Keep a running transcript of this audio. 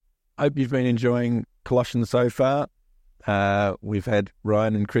Hope you've been enjoying Colossians so far. We've had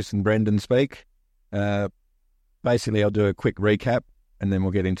Ryan and Chris and Brendan speak. Basically, I'll do a quick recap and then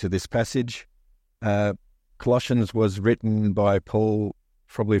we'll get into this passage. Colossians was written by Paul,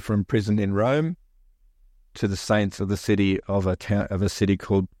 probably from prison in Rome, to the saints of the city of a city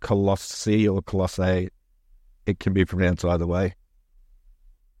called Colossae or Colossae. It can be pronounced either way.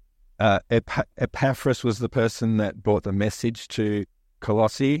 Epaphras was the person that brought the message to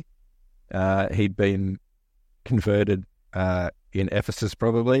Colossae. He'd been converted in Ephesus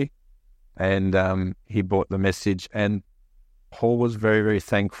probably, and he brought the message, and Paul was very, very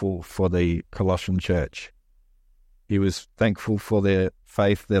thankful for the Colossian church. He was thankful for their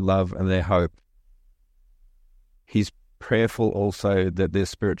faith, their love, and their hope. He's prayerful also that their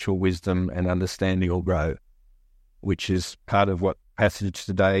spiritual wisdom and understanding will grow, which is part of what passage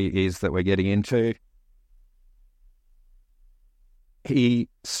today is that we're getting into. He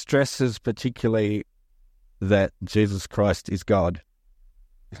stresses particularly that Jesus Christ is God.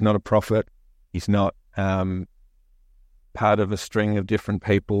 He's not a prophet. He's not part of a string of different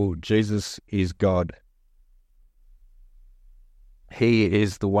people. Jesus is God. He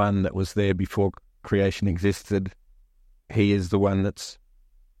is the one that was there before creation existed. He is the one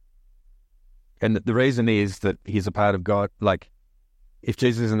and the reason is that he's a part of God. Like, if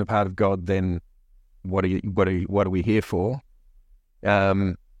Jesus isn't a part of God, then what are we here for?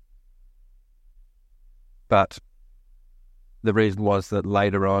 But the reason was that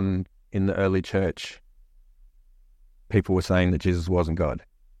later on in the early church, people were saying that Jesus wasn't God.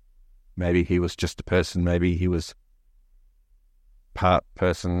 Maybe he was just a person. Maybe he was part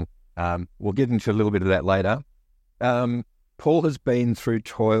person. We'll get into a little bit of that later. Paul has been through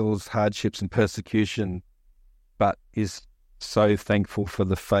toils, hardships, and persecution, but is so thankful for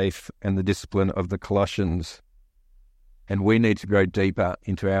the faith and the discipline of the Colossians. And we need to grow deeper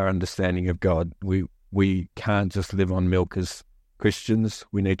into our understanding of God. We can't just live on milk as Christians.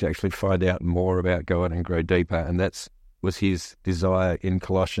 We need to actually find out more about God and grow deeper. And that was his desire in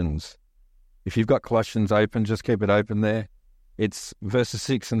Colossians. If you've got Colossians open, just keep it open there. It's verses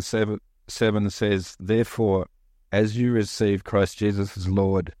 6 and 7 says, "Therefore, as you receive Christ Jesus as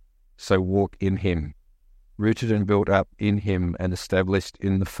Lord, so walk in him, rooted and built up in him and established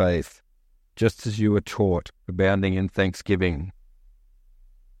in the faith, just as you were taught, abounding in thanksgiving."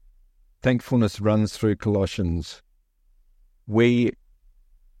 Thankfulness runs through Colossians. We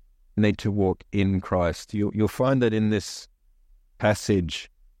need to walk in Christ. You'll find that in this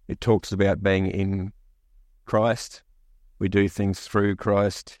passage, it talks about being in Christ. We do things through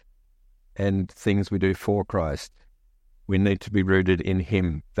Christ and things we do for Christ. We need to be rooted in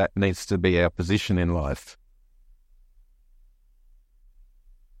him. That needs to be our position in life.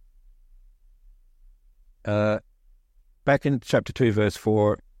 Back in chapter 2, verse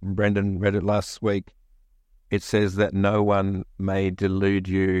 4, Brendan read it last week, it says that no one may delude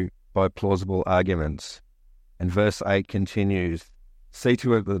you by plausible arguments. And verse 8 continues, "See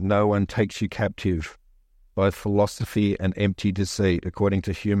to it that no one takes you captive by philosophy and empty deceit, according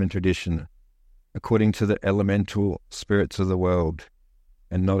to human tradition, according to the elemental spirits of the world,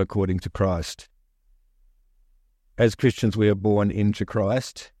 and not according to Christ." As Christians, we are born into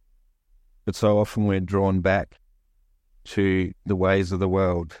Christ, but so often we're drawn back to the ways of the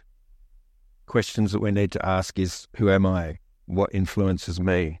world. Questions that we need to ask is, who am I? What influences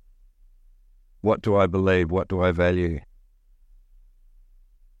me? What do I believe? What do I value?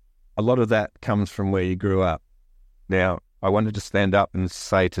 A lot of that comes from where you grew up. Now, I wanted to stand up and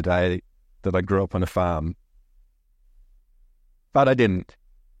say today that I grew up on a farm, but I didn't.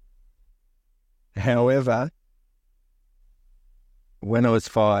 However, when I was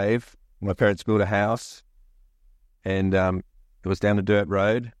 5, my parents built a house, and it was down a dirt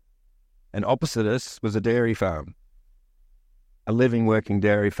road, and opposite us was a dairy farm, a living, working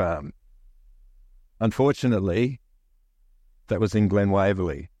dairy farm. Unfortunately, that was in Glen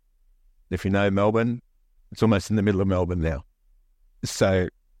Waverley. If you know Melbourne, it's almost in the middle of Melbourne now. So,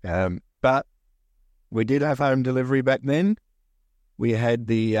 but we did have home delivery back then. We had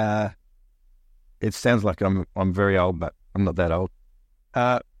the, it sounds like I'm very old, but I'm not that old.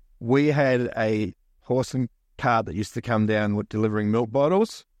 We had a horse and cart that used to come down with delivering milk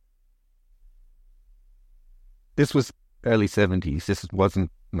bottles. This was early 70s. This wasn't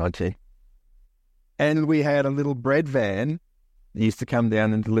 90. And we had a little bread van that used to come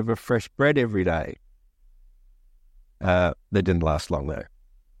down and deliver fresh bread every day. They didn't last long though.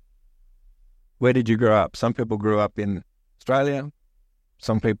 Where did you grow up? Some people grew up in Australia.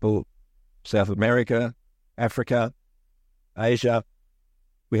 Some people South America, Africa, Asia.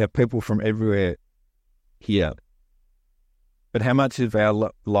 We have people from everywhere here. But how much of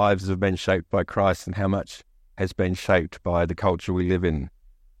our lives have been shaped by Christ, and how much has been shaped by the culture we live in?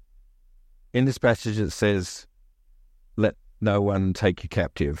 In this passage it says, let no one take you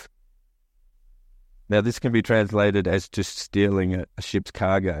captive. Now this can be translated as just stealing a ship's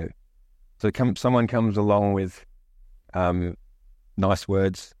cargo. So someone comes along with nice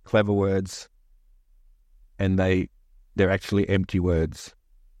words, clever words, and they're actually empty words,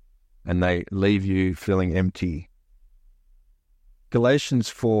 and they leave you feeling empty. Galatians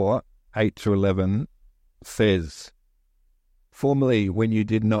 4:8-11 says, formerly when you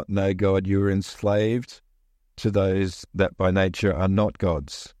did not know God, you were enslaved to those that by nature are not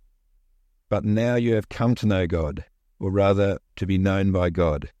God's. But now you have come to know God, or rather to be known by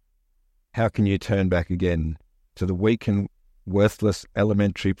God. How can you turn back again to the weak and worthless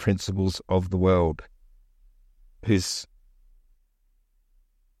elementary principles of the world,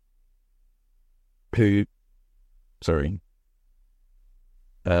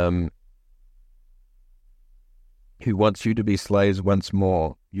 who wants you to be slaves once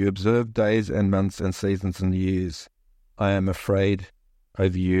more? You observe days and months and seasons and years. I am afraid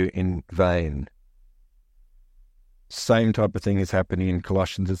over you in vain. Same type of thing is happening in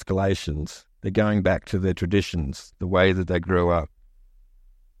Colossians as Galatians. They're going back to their traditions, the way that they grew up.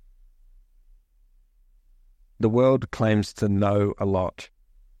 The world claims to know a lot.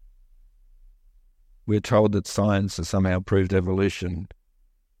 We're told that science has somehow proved evolution.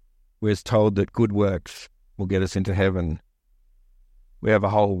 We're told that good works will get us into heaven. We have a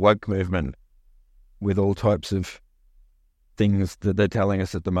whole woke movement with all types of things that they're telling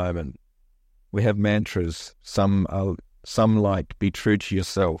us at the moment. We have mantras. Some like, be true to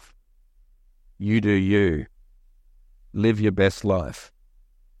yourself. You do you. Live your best life.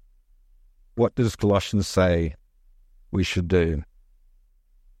 What does Colossians say we should do?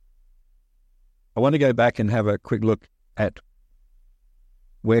 I want to go back and have a quick look at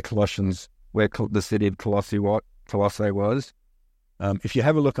where the city of Colossae was. If you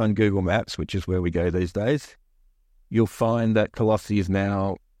have a look on Google Maps, which is where we go these days, you'll find that Colossae is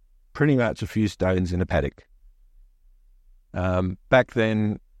now pretty much a few stones in a paddock. Back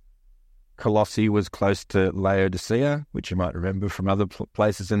then, Colossae was close to Laodicea, which you might remember from other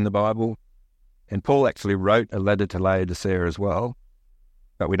places in the Bible. And Paul actually wrote a letter to Laodicea as well,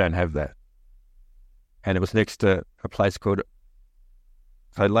 but we don't have that. And it was next to a place called...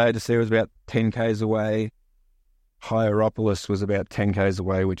 So Laodicea was about 10 k's away. Hierapolis was about 10 k's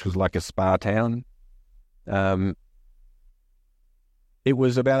away, which was like a spa town. It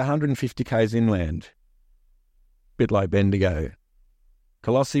was about 150 k's inland, a bit like Bendigo.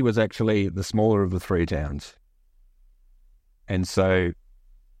 Colossae was actually the smaller of the three towns. And so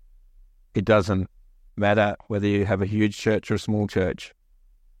it doesn't matter whether you have a huge church or a small church.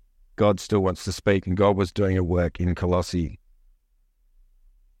 God still wants to speak, and God was doing a work in Colossae.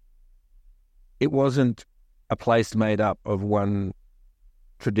 It wasn't a place made up of one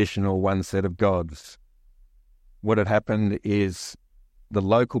set of gods. What had happened is the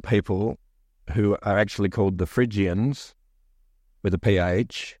local people, who are actually called the Phrygians, with a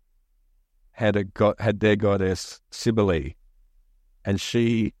PH, had their goddess Cybele, and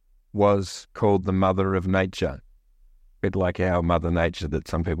she was called the mother of nature, a bit like our mother nature that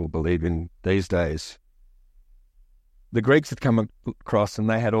some people believe in these days. The Greeks had come across and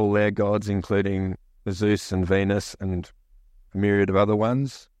they had all their gods, including Zeus and Venus and a myriad of other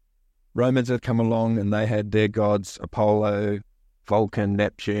ones. Romans had come along and they had their gods, Apollo, Vulcan,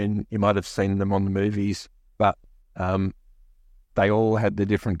 Neptune. You might have seen them on the movies, but they all had their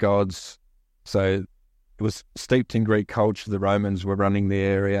different gods. So it was steeped in Greek culture. The Romans were running the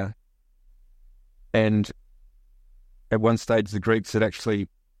area. And at one stage, the Greeks had actually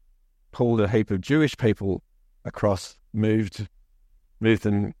pulled a heap of Jewish people across, moved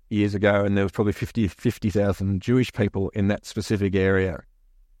them years ago, and there was probably 50,000 Jewish people in that specific area.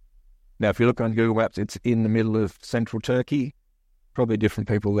 Now, if you look on Google Maps, it's in the middle of central Turkey. Probably different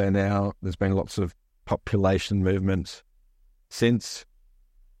people there now. There's been lots of population movements since.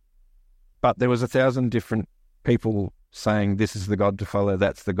 But there was 1,000 different people saying this is the God to follow,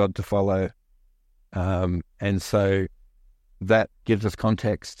 that's the God to follow. And so that gives us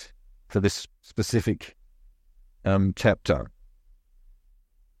context for this specific chapter.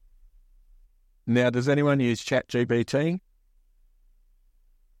 Now, does anyone use ChatGPT?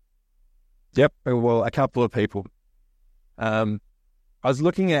 Yep, well, a couple of people. I was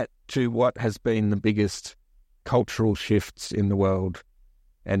looking at what has been the biggest cultural shifts in the world,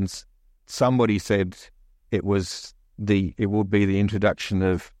 and somebody said it will be the introduction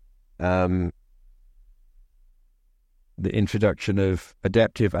of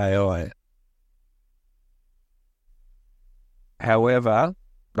adaptive AI. However,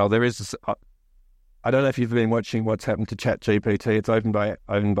 there is. I don't know if you've been watching what's happened to ChatGPT. It's owned by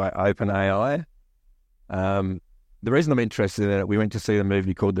OpenAI. The reason I'm interested in it, we went to see the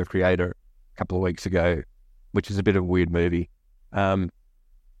movie called The Creator a couple of weeks ago, which is a bit of a weird movie.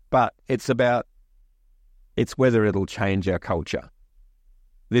 But it's whether it'll change our culture.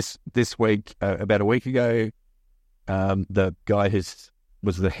 This week, about a week ago, the guy who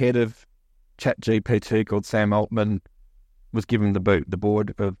was the head of ChatGPT, called Sam Altman, was given the boot. The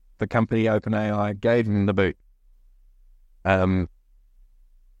board of the company OpenAI gave him the boot. And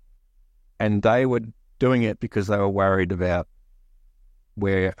they were doing it because they were worried about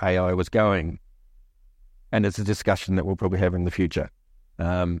where AI was going. And it's a discussion that we'll probably have in the future.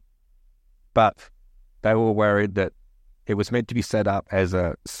 But they were worried that it was meant to be set up as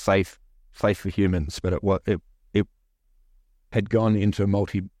a safe for humans, but it had gone into a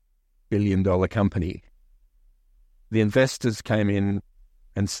multi-billion-dollar company. The investors came in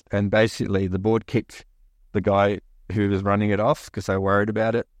and basically the board kicked the guy who was running it off because they were worried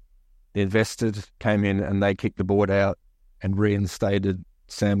about it. The investors came in and they kicked the board out and reinstated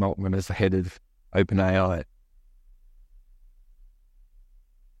Sam Altman as the head of OpenAI.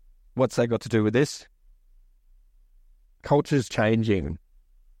 What's that got to do with this? Culture's changing,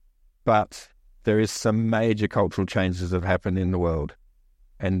 but there is some major cultural changes that have happened in the world.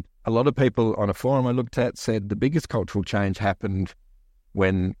 And a lot of people on a forum I looked at said the biggest cultural change happened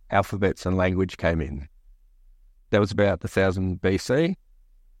when alphabets and language came in. That was about 1000 BC.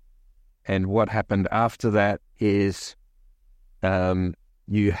 And what happened after that is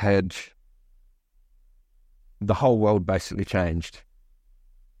you had the whole world basically changed.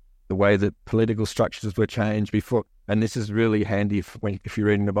 The way that political structures were changed before, and this is really handy if you're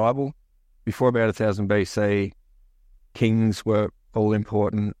reading the Bible. Before about 1000 BC, kings were all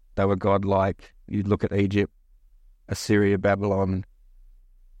important. They were godlike. You'd look at Egypt, Assyria, Babylon.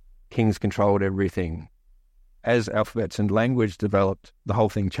 Kings controlled everything. As alphabets and language developed, the whole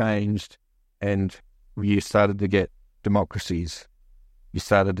thing changed, and you started to get democracies. You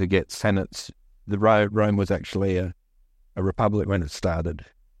started to get senates. Rome was actually a republic when it started.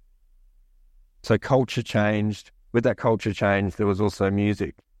 So culture changed. With that culture change, there was also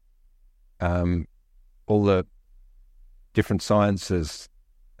music. All the different sciences,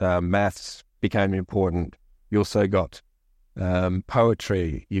 maths became important. You also got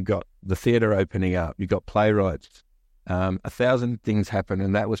poetry. You got the theatre opening up. You got playwrights. 1,000 things happened,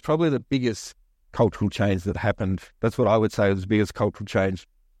 and that was probably the biggest cultural change that happened. That's what I would say was the biggest cultural change.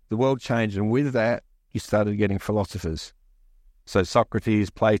 The world changed, and with that, you started getting philosophers. So Socrates,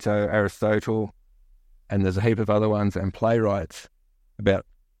 Plato, Aristotle, and there's a heap of other ones, and playwrights about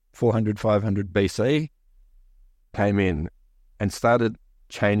 400, 500 BC came in and started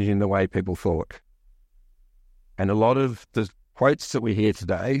changing the way people thought. And a lot of the quotes that we hear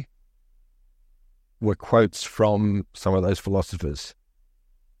today were quotes from some of those philosophers.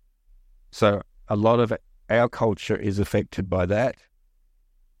 So a lot of our culture is affected by that.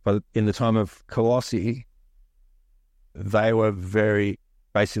 But in the time of Colossae, they were very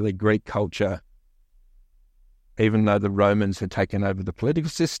basically Greek culture. Even though the Romans had taken over the political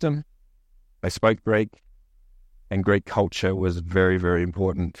system, they spoke Greek, and Greek culture was very, very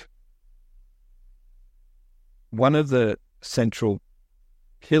important. One of the central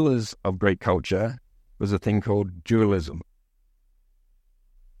pillars of Greek culture was a thing called dualism.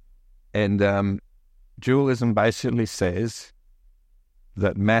 And dualism basically says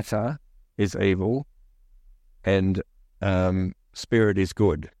that matter is evil and spirit is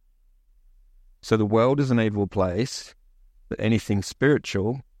good. So the world is an evil place, but anything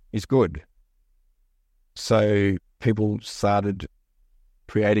spiritual is good. So people started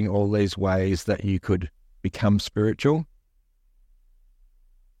creating all these ways that you could become spiritual.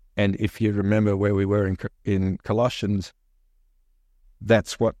 And if you remember where we were in Colossians,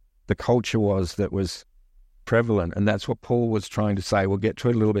 that's what the culture was that was prevalent. And that's what Paul was trying to say. We'll get to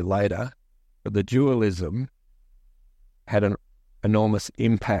it a little bit later. But the dualism had an enormous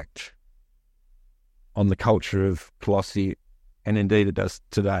impact on the culture of Colossae, and indeed it does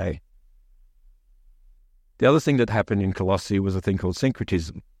today. The other thing that happened in Colossae was a thing called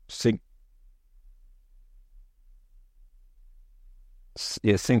syncretism.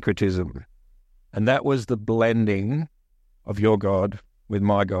 Syncretism. And that was the blending of your God with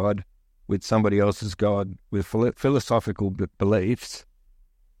my God, with somebody else's God, with philosophical beliefs.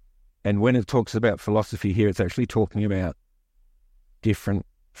 And when it talks about philosophy here, it's actually talking about different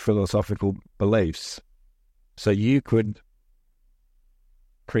philosophical beliefs. So you could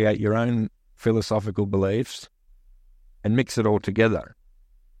create your own philosophical beliefs and mix it all together.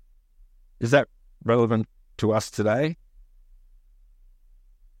 Is that relevant to us today?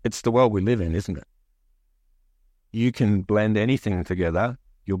 It's the world we live in, isn't it? You can blend anything together,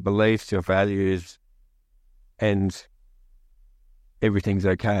 your beliefs, your values, and everything's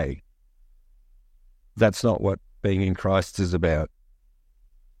okay. That's not what being in Christ is about.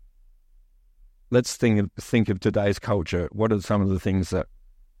 Let's think of today's culture. What are some of the things that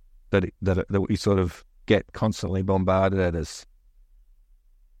we sort of get constantly bombarded at us?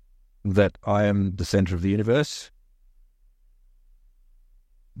 That I am the center of the universe.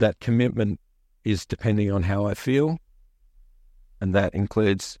 That commitment is depending on how I feel, and that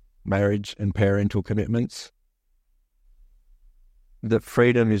includes marriage and parental commitments. That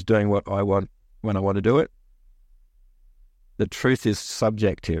freedom is doing what I want when I want to do it. The truth is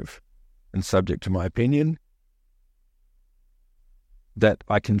subjective and subject to my opinion. That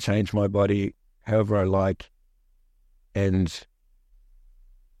I can change my body however I like, and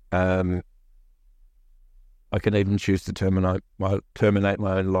I can even choose to terminate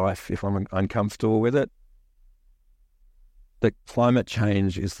my own life if I'm uncomfortable with it. That climate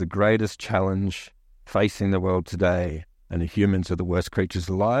change is the greatest challenge facing the world today, and humans are the worst creatures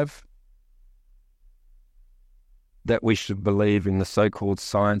alive. That we should believe in the so-called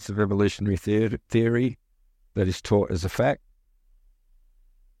science of evolutionary theory that is taught as a fact.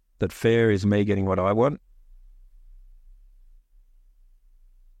 That fair is me getting what I want.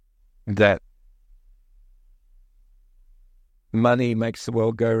 That money makes the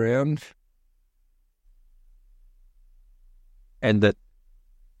world go round. And that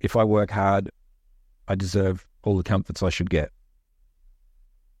if I work hard, I deserve all the comforts I should get.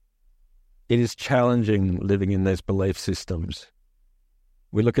 It is challenging living in these belief systems.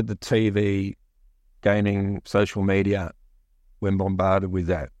 We look at the TV, gaming, social media, we're bombarded with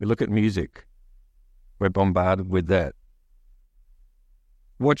that. We look at music, we're bombarded with that.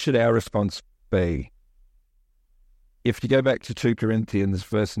 What should our response be? If you go back to 2 Corinthians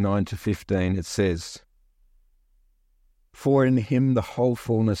verse 9 to 15, it says, "For in him the whole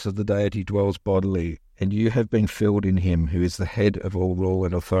fullness of the deity dwells bodily, and you have been filled in him who is the head of all rule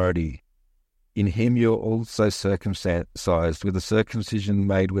and authority. In him you are also circumcised with a circumcision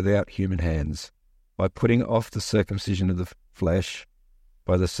made without human hands, by putting off the circumcision of the flesh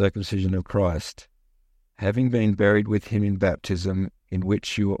by the circumcision of Christ, having been buried with him in baptism, in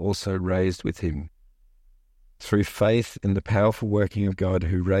which you were also raised with him, through faith in the powerful working of God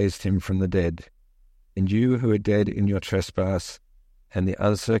who raised him from the dead. And you who are dead in your trespass and the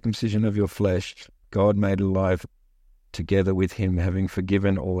uncircumcision of your flesh, God made alive together with him, having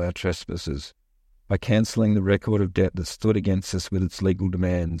forgiven all our trespasses, by cancelling the record of debt that stood against us with its legal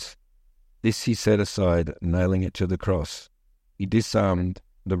demands. This he set aside, nailing it to the cross. He disarmed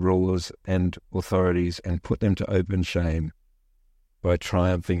the rulers and authorities and put them to open shame by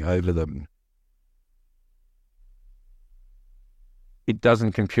triumphing over them." It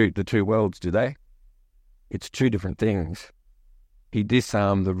doesn't compute the two worlds, do they? It's two different things. He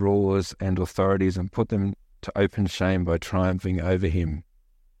disarmed the rulers and authorities and put them to open shame by triumphing over him.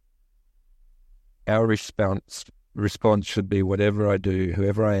 Our response should be, whatever I do,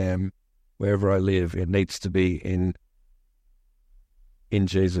 whoever I am, wherever I live, it needs to be in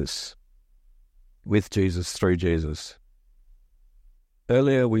Jesus, with Jesus, through Jesus.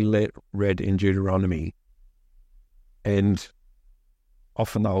 Earlier we read in Deuteronomy, and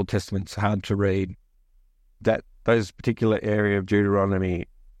often the Old Testament's hard to read, that those particular area of Deuteronomy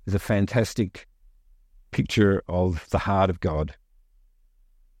is a fantastic picture of the heart of God.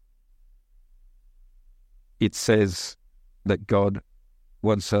 It says that God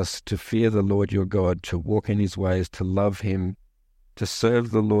wants us to fear the Lord your God, to walk in his ways, to love him, to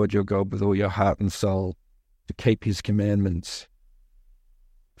serve the Lord your God with all your heart and soul, to keep his commandments.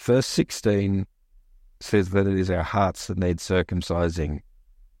 Verse 16 says that it is our hearts that need circumcising,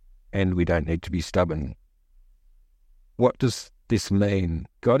 and we don't need to be stubborn. What does this mean?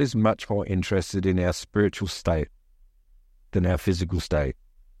 God is much more interested in our spiritual state than our physical state.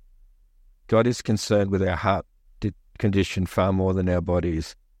 God is concerned with our heart condition far more than our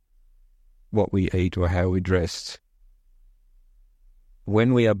bodies, what we eat or how we dress.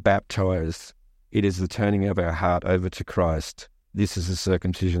 When we are baptized, it is the turning of our heart over to Christ. This is the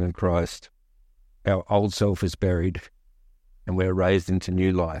circumcision of Christ. Our old self is buried, and we're raised into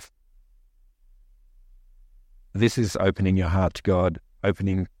new life. This is opening your heart to God,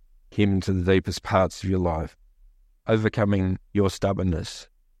 opening him to the deepest parts of your life, overcoming your stubbornness,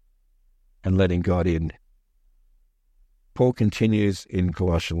 and letting God in. Paul continues in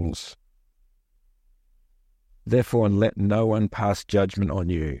Colossians, "Therefore let no one pass judgment on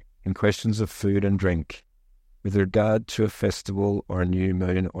you in questions of food and drink, with regard to a festival or a new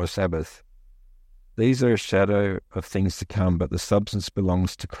moon or Sabbath, These are a shadow of things to come, but the substance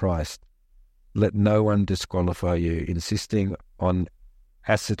belongs to Christ. Let no one disqualify you, insisting on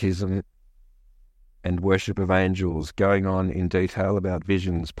asceticism and worship of angels, going on in detail about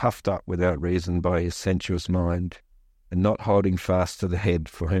visions, puffed up without reason by his sensuous mind, and not holding fast to the head,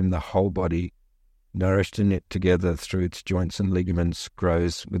 for whom the whole body, nourished and knit together through its joints and ligaments,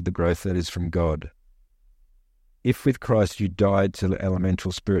 grows with the growth that is from God. If with Christ you died to the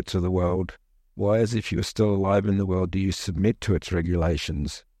elemental spirits of the world, why, as if you were still alive in the world, do you submit to its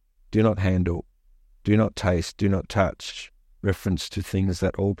regulations? Do not handle, do not taste, do not touch, reference to things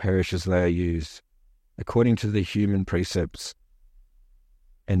that all perish as they are used, according to the human precepts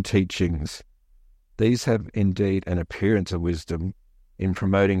and teachings. These have indeed an appearance of wisdom in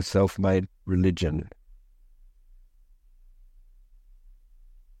promoting self-made religion,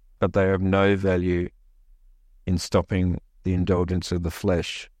 but they have no value in stopping the indulgence of the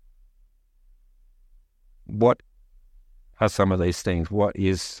flesh. What are some of these things? What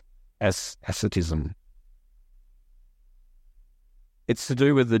is asceticism? It's to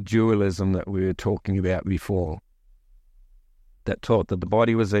do with the dualism that we were talking about before, that taught that the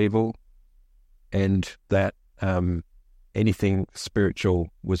body was evil and that anything spiritual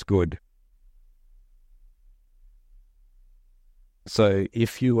was good. So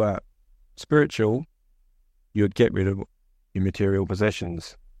if you are spiritual, you'd get rid of your material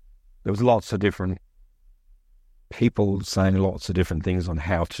possessions. There was lots of different people saying lots of different things on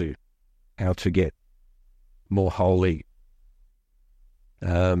how to get more holy.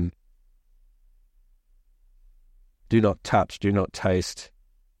 Do not touch, do not taste,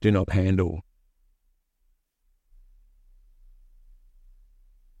 do not handle.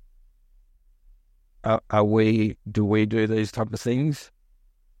 Do we do these type of things?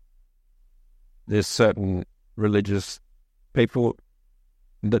 There's certain religious people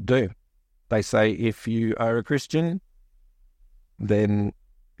that do. They say if you are a Christian, then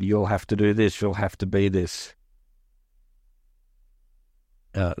you'll have to do this, you'll have to be this.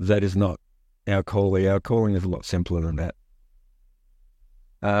 That is not our calling. Our calling is a lot simpler than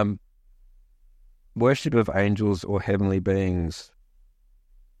that. Worship of angels or heavenly beings.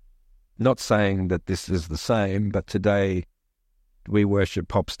 Not saying that this is the same, but today we worship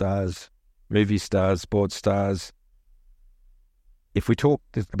pop stars, movie stars, sports stars. If we talk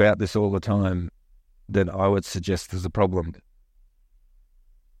about this all the time, then I would suggest there's a problem.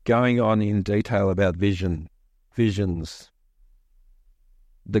 Going on in detail about visions.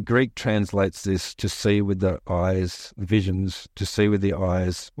 The Greek translates this to see with the eyes, visions, to see with the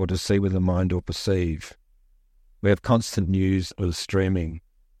eyes, or to see with the mind or perceive. We have constant news of streaming.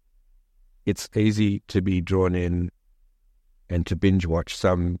 It's easy to be drawn in and to binge watch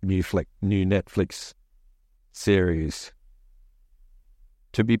some new Netflix series.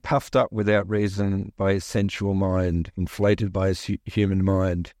 To be puffed up without reason by his sensual mind, inflated by his human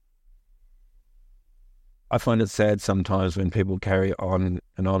mind. I find it sad sometimes when people carry on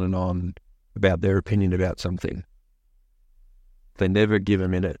and on and on about their opinion about something. They never give a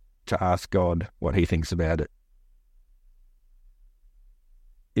minute to ask God what he thinks about it.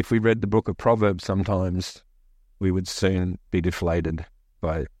 If we read the book of Proverbs sometimes, we would soon be deflated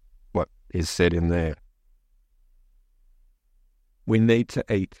by what is said in there. We need to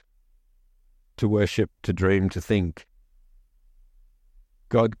eat, to worship, to dream, to think.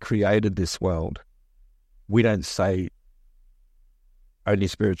 God created this world. We don't say only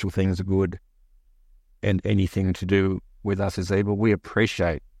spiritual things are good and anything to do with us is evil. We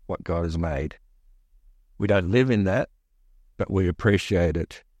appreciate what God has made. We don't live in that, but we appreciate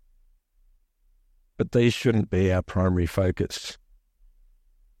it. But these shouldn't be our primary focus.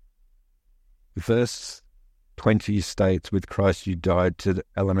 Verse 20 states, with Christ you died to the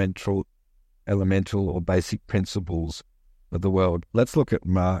elemental or basic principles of the world. Let's look at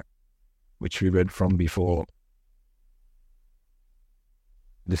Mark, which we read from before.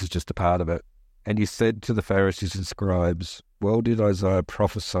 This is just a part of it. And he said to the Pharisees and scribes, well did Isaiah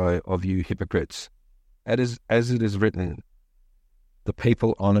prophesy of you hypocrites, as it is written, the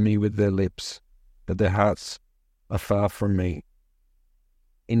people honour me with their lips, but their hearts are far from me.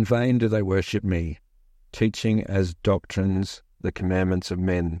 In vain do they worship me, teaching as doctrines the commandments of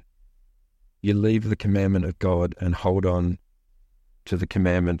men. You leave the commandment of God and hold on to the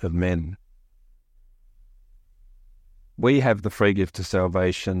commandment of men. We have the free gift of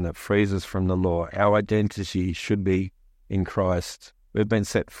salvation that frees us from the law. Our identity should be in Christ. We've been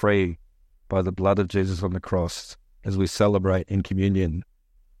set free by the blood of Jesus on the cross as we celebrate in communion.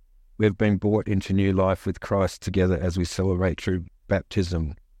 We've been brought into new life with Christ together as we celebrate through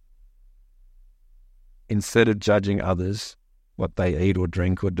baptism. Instead of judging others, what they eat or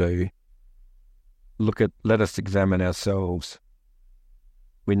drink or do, let us examine ourselves.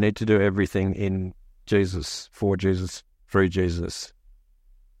 We need to do everything in Jesus, for Jesus, through Jesus.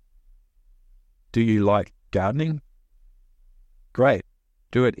 Do you like gardening? Great.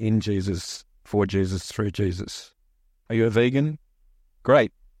 Do it in Jesus, for Jesus, through Jesus. Are you a vegan?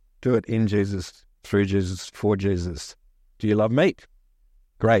 Great. Do it in Jesus, through Jesus, for Jesus. Do you love meat?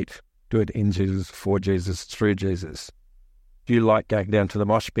 Great. Do it in Jesus, for Jesus, through Jesus. Do you like going down to the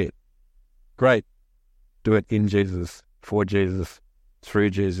mosh pit? Great. Do it in Jesus, for Jesus, through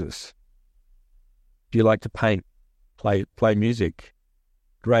Jesus. Do you like to paint, play music?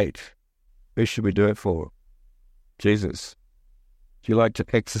 Great. Who should we do it for? Jesus. Do you like to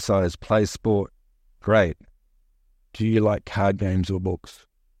exercise, play sport? Great. Do you like card games or books?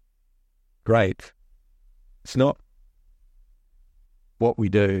 Great. It's not what we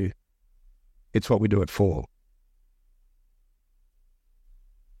do, it's what we do it for.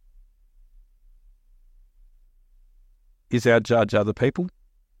 Is our judge other people?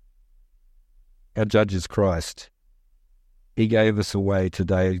 Our judge is Christ. He gave us a way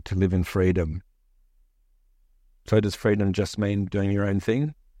today to live in freedom. So does freedom just mean doing your own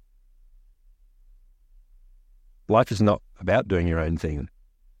thing? Life is not about doing your own thing.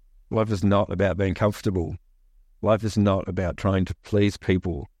 Life is not about being comfortable. Life is not about trying to please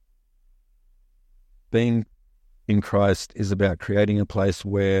people. Being in Christ is about creating a place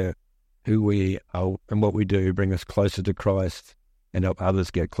where who we are and what we do bring us closer to Christ and help others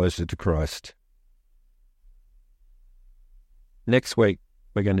get closer to Christ. Next week,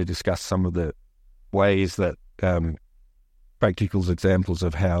 we're going to discuss some of the ways that practical examples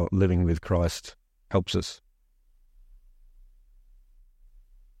of how living with Christ helps us.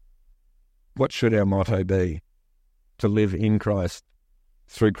 What should our motto be? To live in Christ,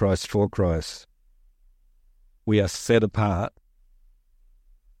 through Christ, for Christ. We are set apart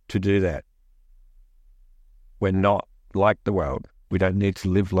to do that. We're not like the world. We don't need to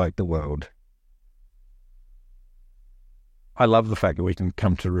live like the world. I love the fact that we can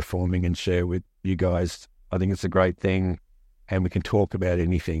come to Reforming and share with you guys. I think it's a great thing, and we can talk about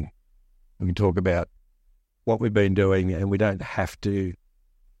anything. We can talk about what we've been doing, and we don't have to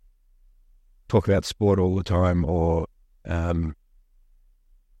talk about sport all the time or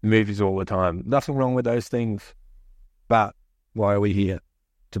movies all the time. Nothing wrong with those things. But why are we here?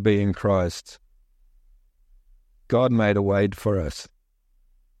 To be in Christ. God made a way for us.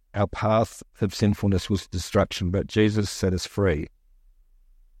 Our path of sinfulness was destruction, but Jesus set us free,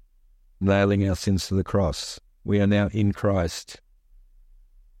 nailing our sins to the cross. We are now in Christ.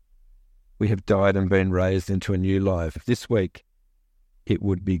 We have died and been raised into a new life. This week, it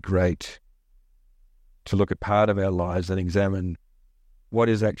would be great to look at part of our lives and examine what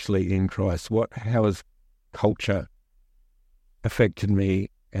is actually in Christ. How has culture affected me,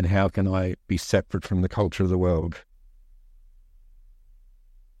 and how can I be separate from the culture of the world?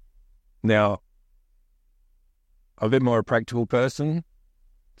 Now, I'm a bit more a practical person,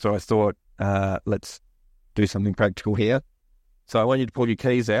 so I thought, let's do something practical here. So I want you to pull your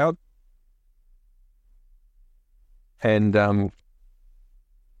keys out, and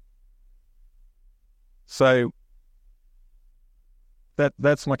so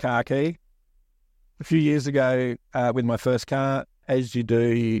that's my car key. A few years ago, with my first car, as you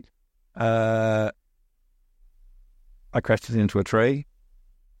do, I crashed it into a tree.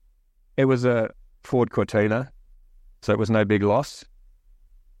 It was a Ford Cortina, so it was no big loss,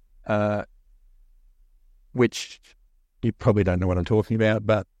 which you probably don't know what I'm talking about,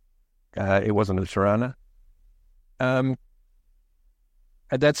 but it wasn't a Tirana. At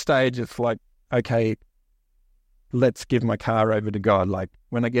that stage, it's like, okay, let's give my car over to God. Like,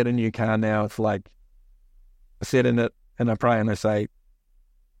 when I get a new car now, it's like, I sit in it and I pray and I say,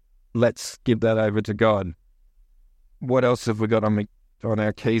 let's give that over to God. What else have we got on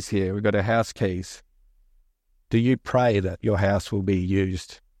our keys here? We've got our house keys. Do you pray that your house will be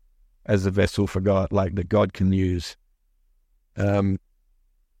used as a vessel for God, like that God can use? I've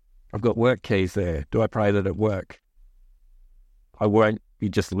got work keys there. Do I pray that at work I won't be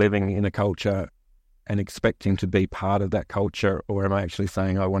just living in a culture and expecting to be part of that culture, or am I actually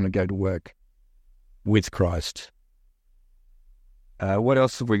saying I want to go to work with Christ? What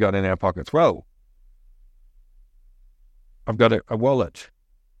else have we got in our pockets? Well, I've got a wallet.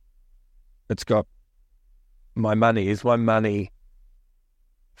 It's got my money. Is my money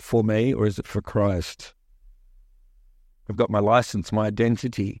for me, or is it for Christ? I've got my license, my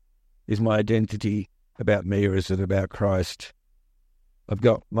identity. Is my identity about me, or is it about Christ? I've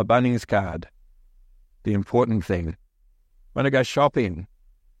got my Bunnings card, the important thing. When I go shopping,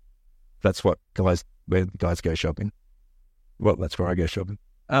 that's where guys go shopping. Well, that's where I go shopping.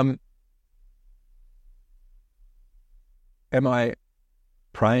 am I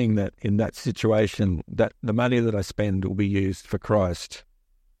praying that in that situation that the money that I spend will be used for Christ?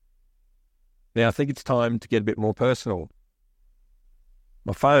 Now, I think it's time to get a bit more personal.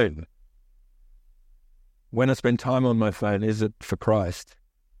 My phone. When I spend time on my phone, is it for Christ?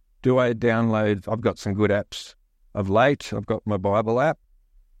 Do I download? I've got some good apps of late. I've got my Bible app.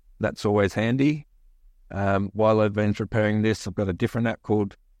 That's always handy. While I've been preparing this, I've got a different app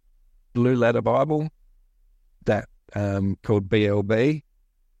called Blue Letter Bible, that called BLB.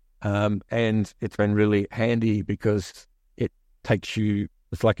 And it's been really handy because it takes you,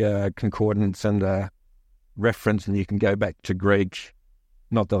 it's like a concordance and a reference, and you can go back to Greek.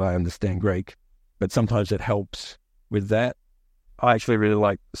 Not that I understand Greek, but sometimes it helps with that. I actually really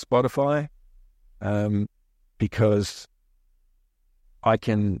like Spotify because I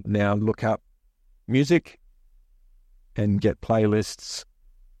can now look up music and get playlists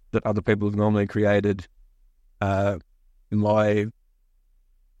that other people have normally created. My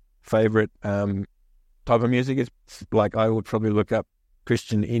favorite type of music is like, I would probably look up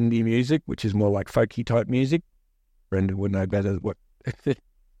Christian indie music, which is more like folky type music. Brendan would know better what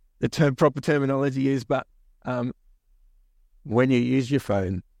the proper terminology is, but when you use your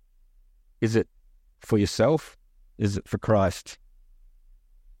phone, is it for yourself? Is it for Christ?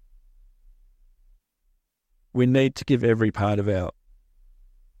 We need to give every part of our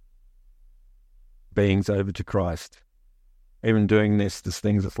beings over to Christ. Even doing there's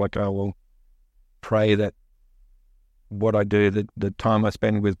things that's like, I will pray that what I do, the time I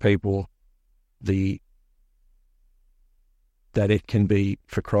spend with people, that it can be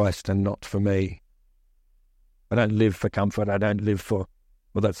for Christ and not for me. I don't live for comfort. I don't live for,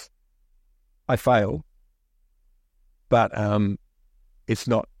 I fail, but it's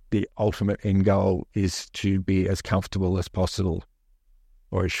not the ultimate end goal is to be as comfortable as possible,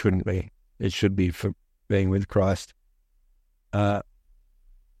 or it shouldn't be. It should be for being with Christ. Let's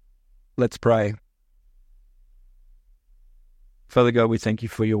pray. Father God, we thank you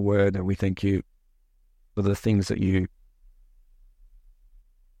for your word, and we thank you for the things that you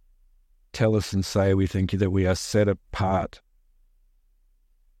tell us and say. We thank you that we are set apart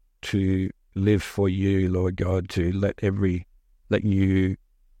to live for you, Lord God, to let you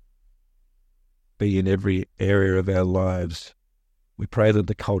be in every area of our lives. We pray that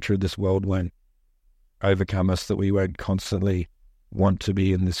the culture of this world won't overcome us, that we won't constantly want to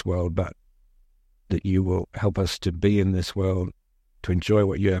be in this world, but that you will help us to be in this world, to enjoy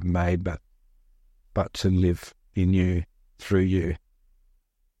what you have made, but to live in you, through you,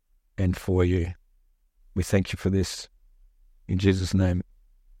 and for you. We thank you for this. In Jesus' name,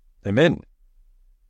 amen.